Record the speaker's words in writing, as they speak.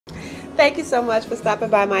Thank you so much for stopping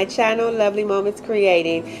by my channel, Lovely Moments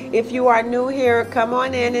Creating. If you are new here, come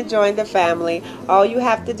on in and join the family. All you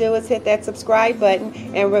have to do is hit that subscribe button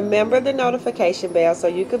and remember the notification bell so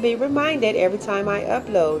you can be reminded every time I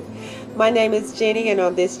upload. My name is Jenny, and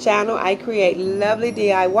on this channel I create lovely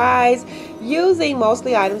DIYs using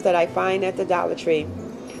mostly items that I find at the Dollar Tree.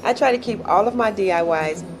 I try to keep all of my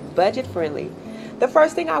DIYs budget friendly. The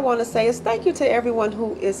first thing I want to say is thank you to everyone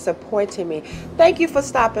who is supporting me. Thank you for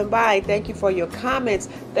stopping by. Thank you for your comments.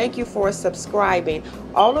 Thank you for subscribing.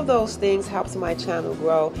 All of those things helps my channel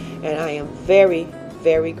grow, and I am very,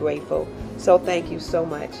 very grateful. So thank you so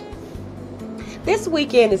much. This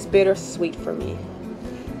weekend is bittersweet for me.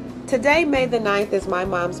 Today, May the 9th, is my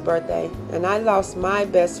mom's birthday, and I lost my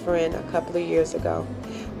best friend a couple of years ago.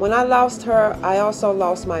 When I lost her, I also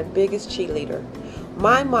lost my biggest cheerleader.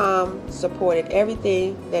 My mom supported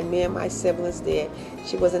everything that me and my siblings did.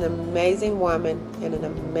 She was an amazing woman and an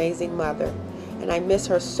amazing mother, and I miss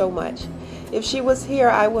her so much. If she was here,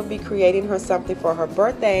 I would be creating her something for her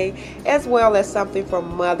birthday as well as something for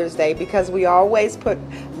Mother's Day, because we always put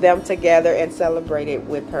them together and celebrate it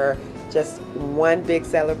with her. Just one big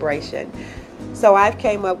celebration. So I've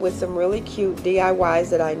came up with some really cute DIYs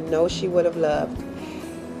that I know she would have loved.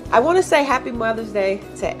 I want to say Happy Mother's Day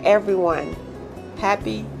to everyone.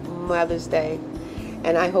 Happy Mother's Day,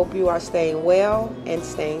 and I hope you are staying well and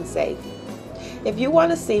staying safe. If you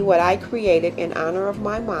want to see what I created in honor of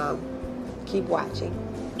my mom, keep watching.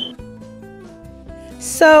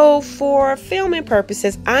 So for filming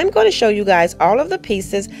purposes, I'm going to show you guys all of the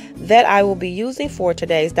pieces that I will be using for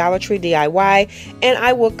today's Dollar Tree DIY, and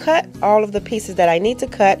I will cut all of the pieces that I need to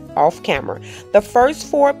cut off camera. The first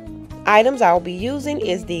 4 items I'll be using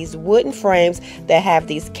is these wooden frames that have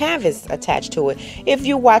these canvas attached to it. If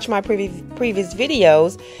you watch my previous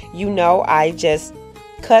videos, you know I just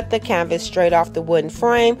cut the canvas straight off the wooden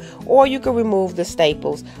frame, or you can remove the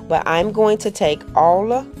staples, but I'm going to take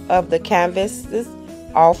all of the canvases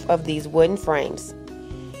off of these wooden frames.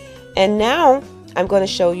 And now I'm going to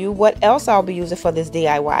show you what else I'll be using for this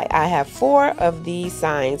DIY. I have 4 of these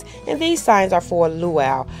signs, and these signs are for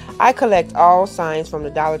luau. I collect all signs from the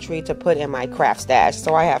Dollar Tree to put in my craft stash,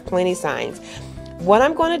 so I have plenty signs. What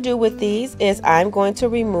I'm going to do with these is I'm going to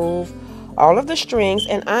remove all of the strings,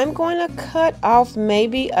 and I'm going to cut off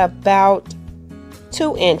maybe about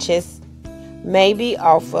 2 inches, maybe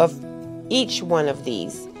off of each one of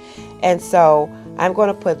these. And so I'm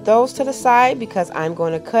going to put those to the side because I'm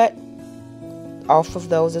going to cut off of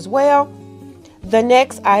those as well. The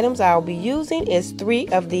next items I'll be using is 3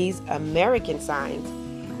 of these American signs.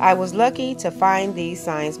 I was lucky to find these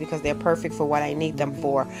signs because they're perfect for what I need them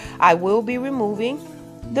for. I will be removing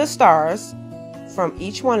the stars from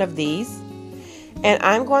each one of these, and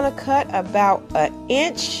I'm going to cut about 1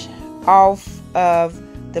 inch off of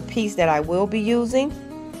the piece that I will be using.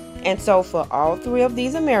 And so for all 3 of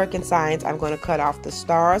these American signs, I'm going to cut off the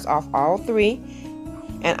stars off all 3.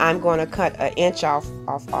 And I'm going to cut 1 inch off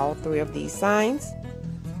all 3 of these signs.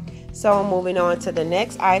 So moving on to the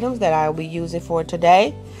next items that I'll be using for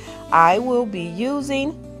today. I will be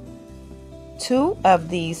using 2 of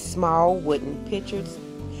these small wooden pictures.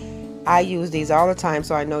 I use these all the time,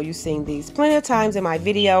 so I know you've seen these plenty of times in my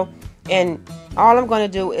video. And all I'm going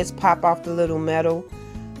to do is pop off the little metal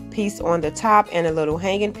piece on the top and a little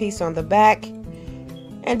hanging piece on the back.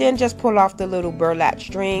 And then just pull off the little burlap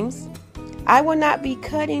strings. I will not be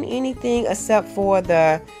cutting anything except for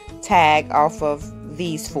the tag off of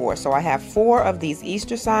these 4. So I have 4 of these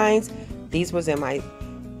Easter signs. These was in my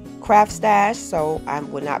craft stash, so I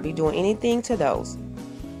will not be doing anything to those.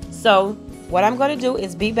 So what I'm going to do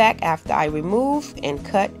is be back after I remove and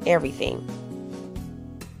cut everything.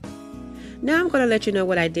 Now I'm going to let you know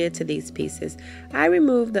what I did to these pieces. I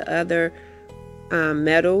removed the other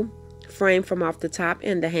metal frame from off the top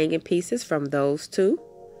and the hanging pieces from those 2.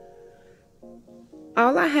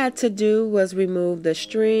 All I had to do was remove the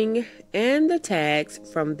string and the tags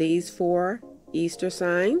from these 4 Easter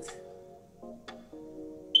signs.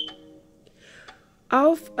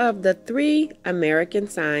 Off of the 3 American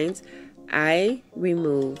signs, I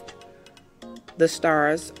removed the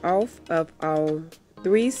stars off of all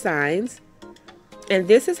 3 signs. And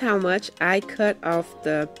this is how much I cut off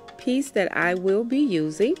the piece that I will be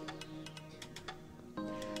using.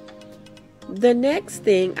 The next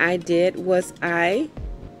thing I did was I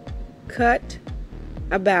cut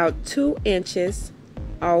about 2 inches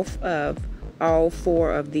off of all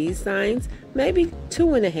 4 of these signs, maybe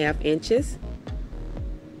 2.5 inches.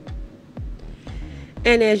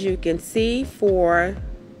 And as you can see, for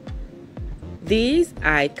these,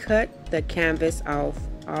 I cut the canvas off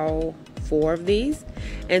all 4 of these.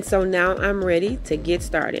 And so now I'm ready to get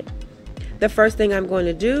started. The first thing I'm going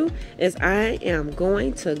to do is I am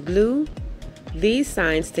going to glue these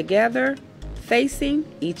signs together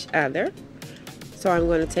facing each other. So I'm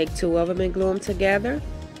going to take two of them and glue them together.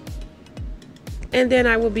 And then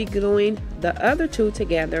I will be gluing the other two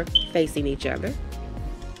together facing each other.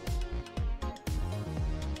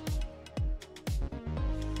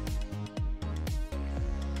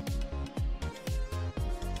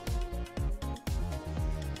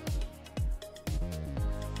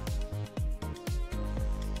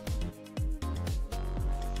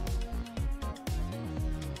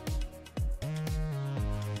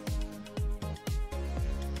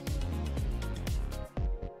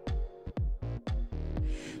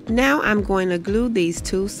 Now I'm going to glue these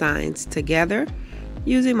two signs together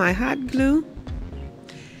using my hot glue.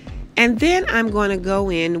 And then I'm going to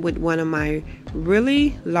go in with one of my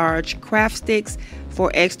really large craft sticks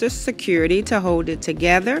for extra security to hold it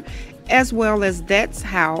together, as well as that's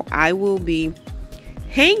how I will be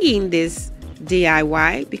hanging this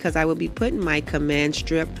DIY, because I will be putting my command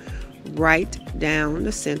strip right down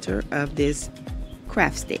the center of this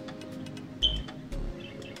craft stick.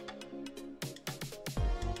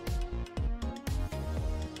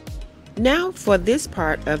 Now for this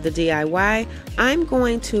part of the DIY, I'm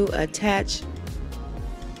going to attach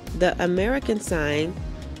the American sign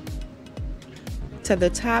to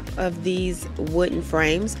the top of these wooden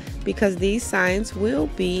frames, because these signs will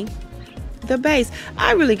be the base.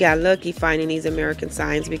 I really got lucky finding these American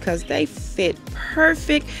signs because they fit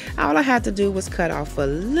perfect. All I had to do was cut off a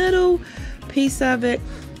little piece of it.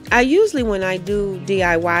 I usually, when I do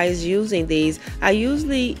DIYs using these, I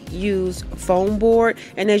usually use foam board,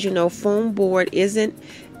 and as you know, foam board isn't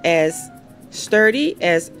as sturdy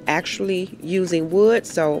as actually using wood.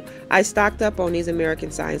 So I stocked up on these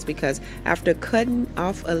American signs because after cutting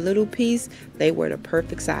off a little piece, they were the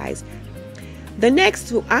perfect size. The next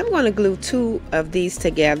two, I'm going to glue two of these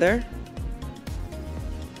together.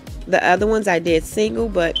 The other ones I did single,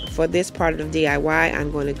 but for this part of the DIY,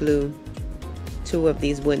 I'm going to glue two of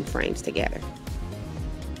these wooden frames together.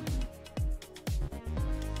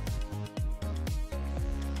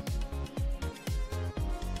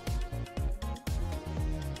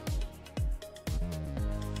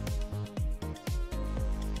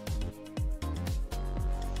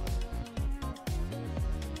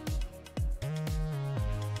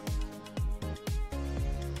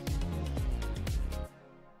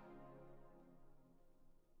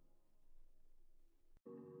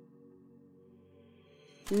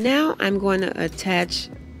 Now I'm going to attach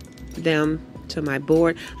them to my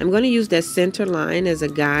board. I'm going to use that center line as a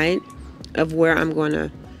guide of where I'm going to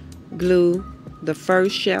glue the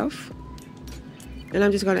first shelf. And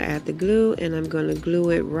I'm just going to add the glue, and I'm going to glue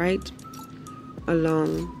it right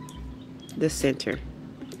along the center.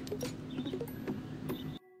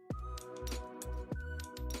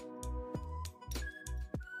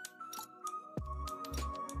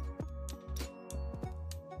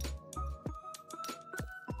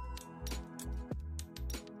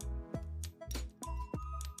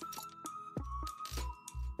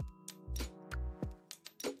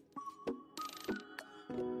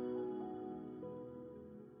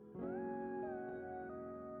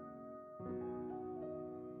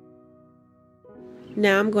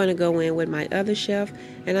 Now I'm going to go in with my other shelf,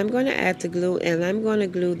 and I'm going to add the glue, and I'm going to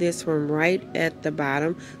glue this from right at the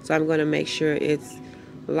bottom. So I'm going to make sure it's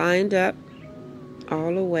lined up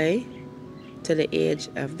all the way to the edge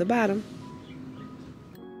of the bottom.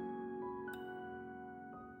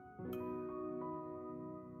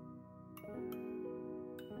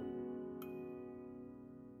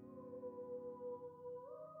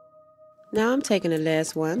 Now I'm taking the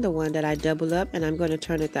last one, the one that I double up, and I'm going to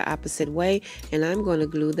turn it the opposite way, and I'm going to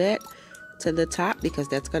glue that to the top because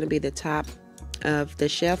that's going to be the top of the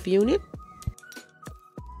shelf unit.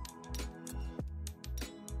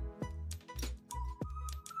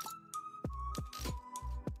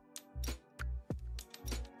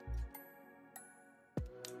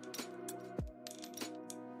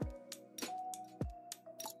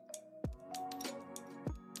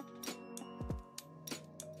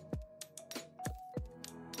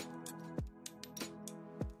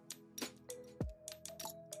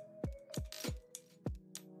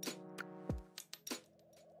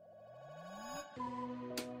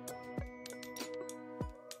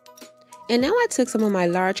 And now I took some of my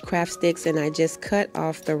large craft sticks and I just cut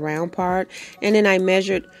off the round part, and then I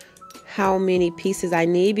measured how many pieces I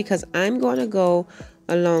need because I'm going to go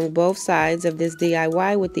along both sides of this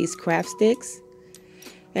DIY with these craft sticks.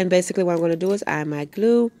 And basically what I'm going to do is add my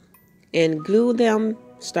glue and glue them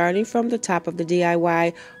starting from the top of the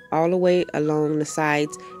DIY all the way along the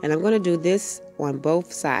sides, and I'm going to do this on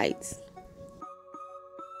both sides.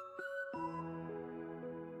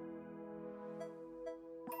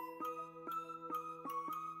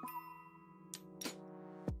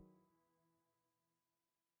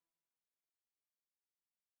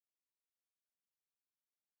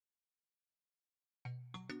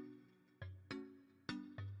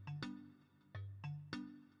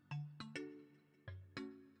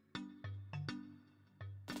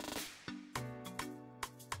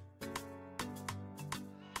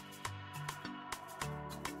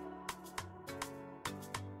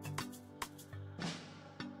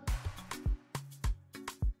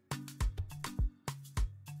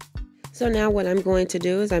 So now what I'm going to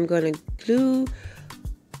do is I'm going to glue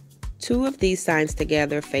two of these signs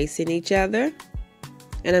together facing each other,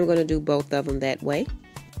 and I'm going to do both of them that way.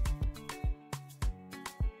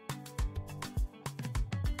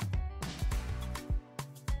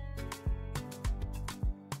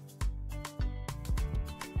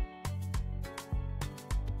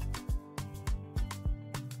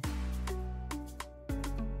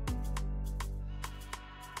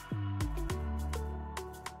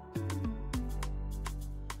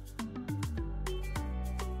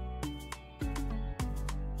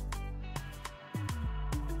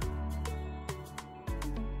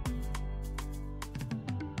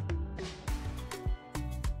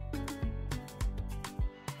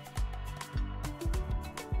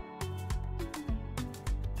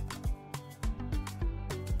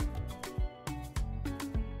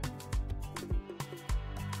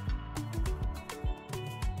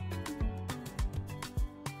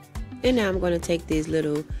 And now I'm going to take these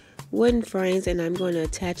little wooden frames and I'm going to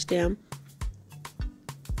attach them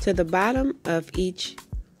to the bottom of each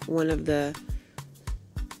one of the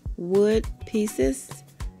wood pieces,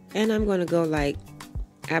 and I'm going to go like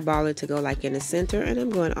eyeball it to go like in the center, and I'm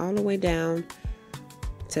going all the way down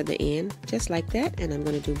to the end just like that, and I'm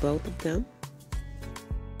going to do both of them.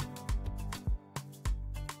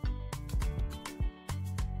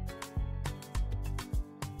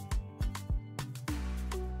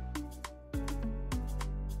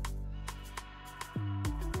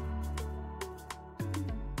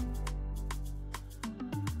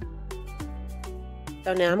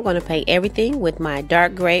 So now I'm going to paint everything with my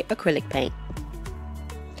dark gray acrylic paint.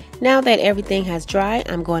 Now that everything has dried,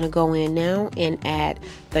 I'm going to go in now and add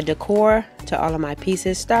the decor to all of my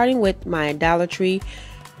pieces, starting with my Dollar Tree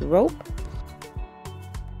rope.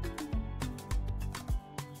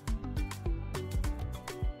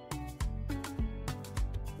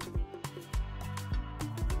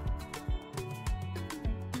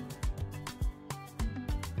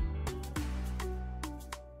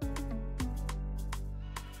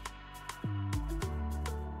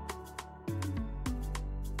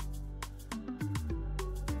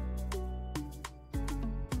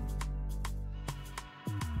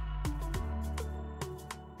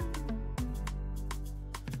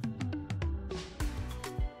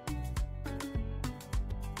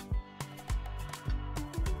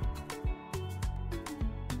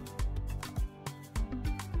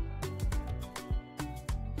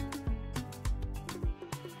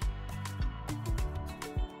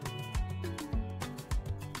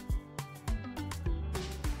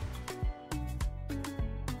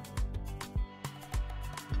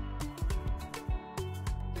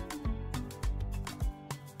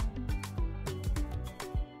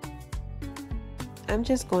 I'm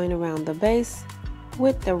just going around the base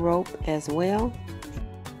with the rope as well.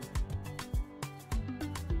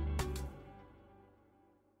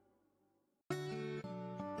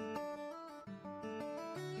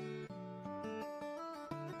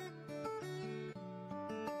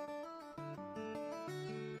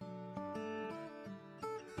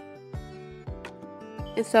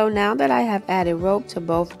 And so now that I have added rope to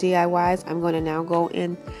both DIYs, I'm going to now go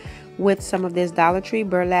in with some of this Dollar Tree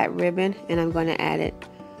burlap ribbon, and I'm going to add it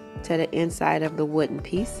to the inside of the wooden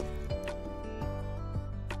piece.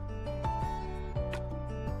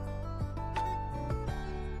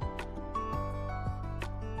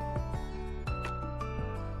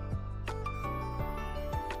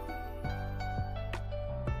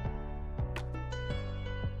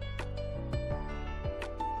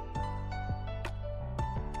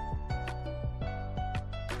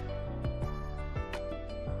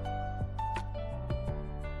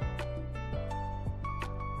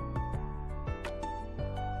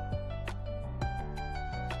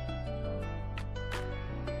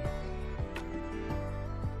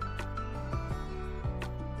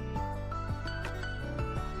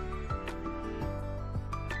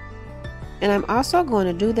 And I'm also going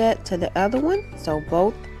to do that to the other one, so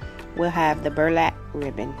both will have the burlap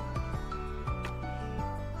ribbon.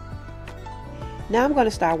 Now I'm going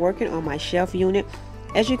to start working on my shelf unit.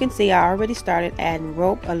 As you can see, I already started adding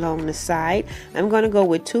rope along the side. I'm going to go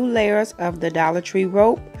with 2 layers of the Dollar Tree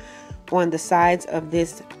rope on the sides of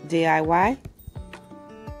this DIY.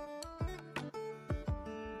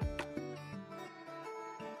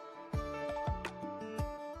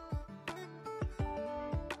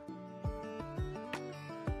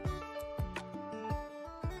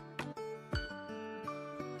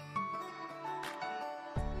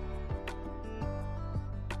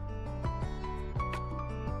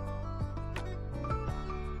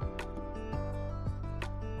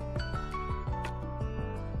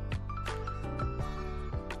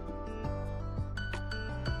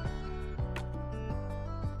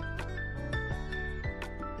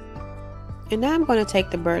 And now I'm going to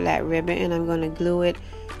take the burlap ribbon and I'm going to glue it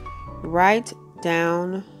right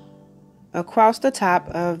down across the top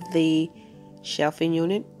of the shelving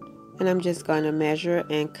unit. And I'm just going to measure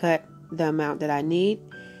and cut the amount that I need.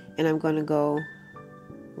 And I'm going to go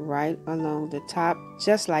right along the top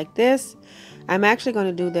just like this. I'm actually going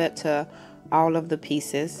to do that to all of the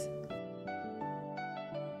pieces.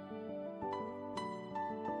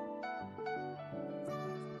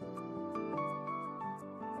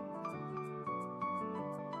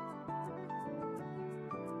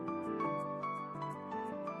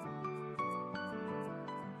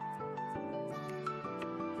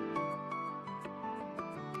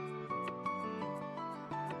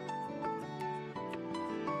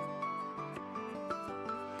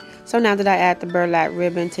 So now that I add the burlap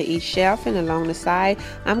ribbon to each shelf and along the side,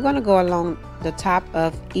 I'm going to go along the top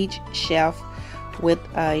of each shelf with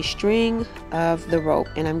a string of the rope,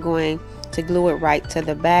 and I'm going to glue it right to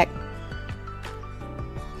the back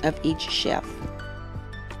of each shelf.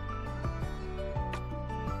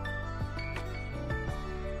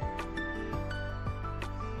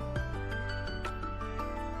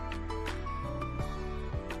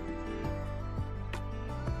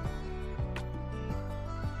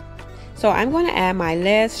 So I'm going to add my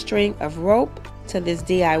last string of rope to this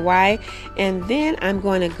DIY, and then I'm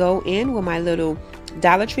going to go in with my little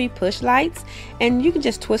Dollar Tree push lights, and you can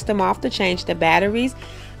just twist them off to change the batteries.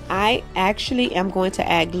 I actually am going to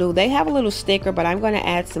add glue. They have a little sticker, but I'm going to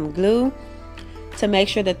add some glue to make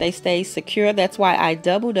sure that they stay secure. That's why I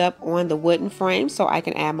doubled up on the wooden frame so I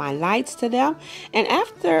can add my lights to them. And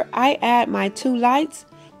after I add my 2 lights,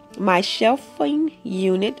 my shelving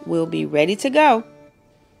unit will be ready to go.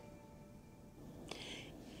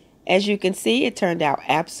 As you can see, it turned out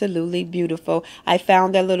absolutely beautiful. I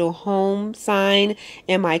found that little home sign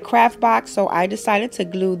in my craft box, so I decided to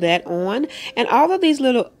glue that on. And all of these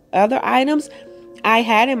little other items I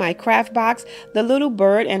had in my craft box, the little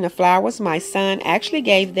bird and the flowers, my son actually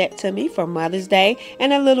gave that to me for Mother's Day.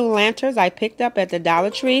 And the little lanterns I picked up at the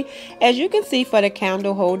Dollar Tree. As you can see, for the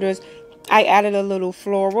candle holders, I added a little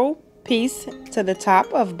floral piece to the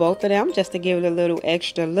top of both of them just to give it a little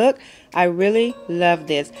extra look. I really love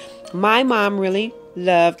this. My mom really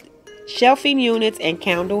loved shelving units and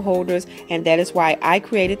candle holders, and that is why I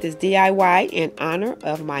created this DIY in honor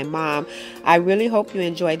of my mom. I really hope you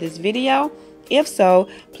enjoyed this video. If so,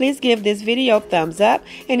 please give this video a thumbs up,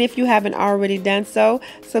 and if you haven't already done so,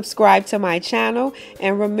 subscribe to my channel,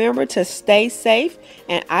 and remember to stay safe,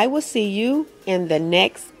 and I will see you in the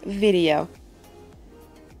next video.